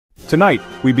Tonight,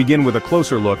 we begin with a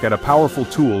closer look at a powerful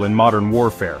tool in modern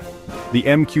warfare. The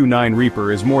MQ-9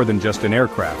 Reaper is more than just an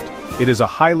aircraft. It is a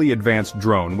highly advanced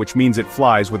drone, which means it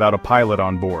flies without a pilot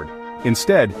on board.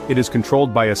 Instead, it is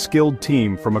controlled by a skilled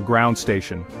team from a ground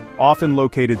station, often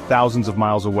located thousands of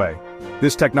miles away.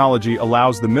 This technology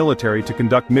allows the military to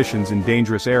conduct missions in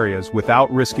dangerous areas without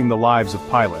risking the lives of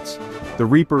pilots. The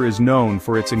Reaper is known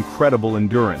for its incredible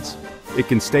endurance. It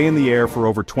can stay in the air for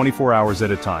over 24 hours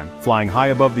at a time, flying high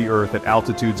above the Earth at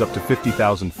altitudes up to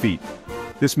 50,000 feet.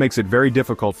 This makes it very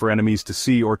difficult for enemies to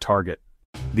see or target.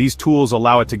 These tools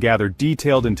allow it to gather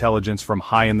detailed intelligence from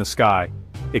high in the sky.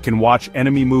 It can watch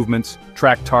enemy movements,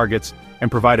 track targets, and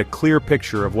provide a clear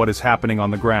picture of what is happening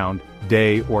on the ground,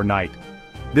 day or night.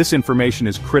 This information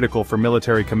is critical for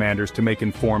military commanders to make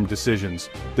informed decisions.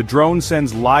 The drone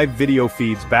sends live video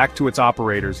feeds back to its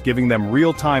operators, giving them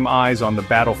real-time eyes on the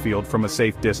battlefield from a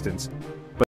safe distance.